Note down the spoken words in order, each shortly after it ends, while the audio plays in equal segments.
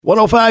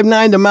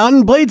105.9 The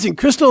Mountain, Blades and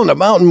Crystal and the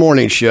Mountain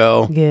Morning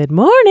Show. Good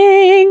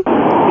morning.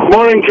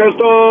 Morning,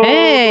 Crystal.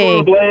 Hey.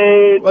 Hello,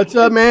 Blade. What's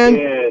up, man?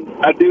 And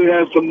I do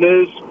have some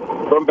news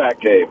from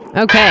Batcave.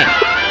 Okay.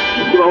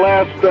 For the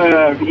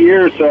last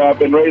year or so, I've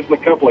been raising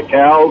a couple of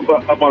cows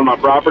up on my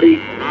property.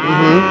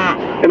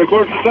 Mm-hmm. And, of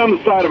course, it's on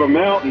the side of a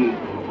mountain.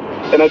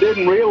 And I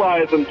didn't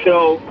realize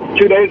until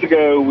 2 days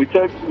ago we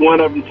took one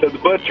of them to the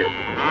butcher.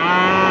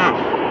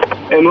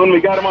 And when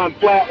we got him on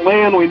flat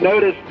land, we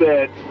noticed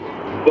that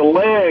the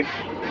legs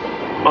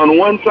on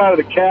one side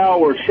of the cow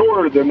were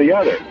shorter than the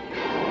other.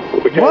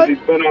 Because he's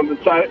been on the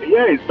side.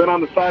 Yeah, he's been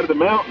on the side of the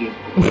mountain,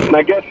 and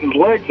I guess his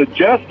legs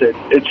adjusted.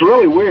 It's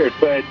really weird,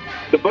 but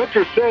the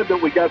butcher said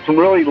that we got some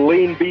really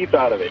lean beef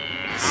out of it.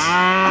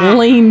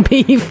 Lean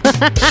beef.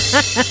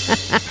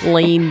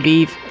 Lean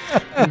beef.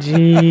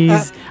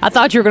 Jeez. I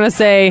thought you were going to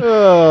say,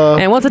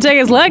 and once I take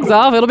his legs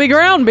off, it'll be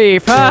ground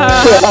beef. Yeah,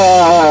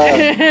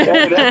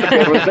 that's a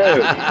good one,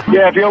 too.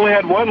 Yeah, if he only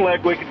had one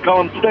leg, we could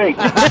call him Steak.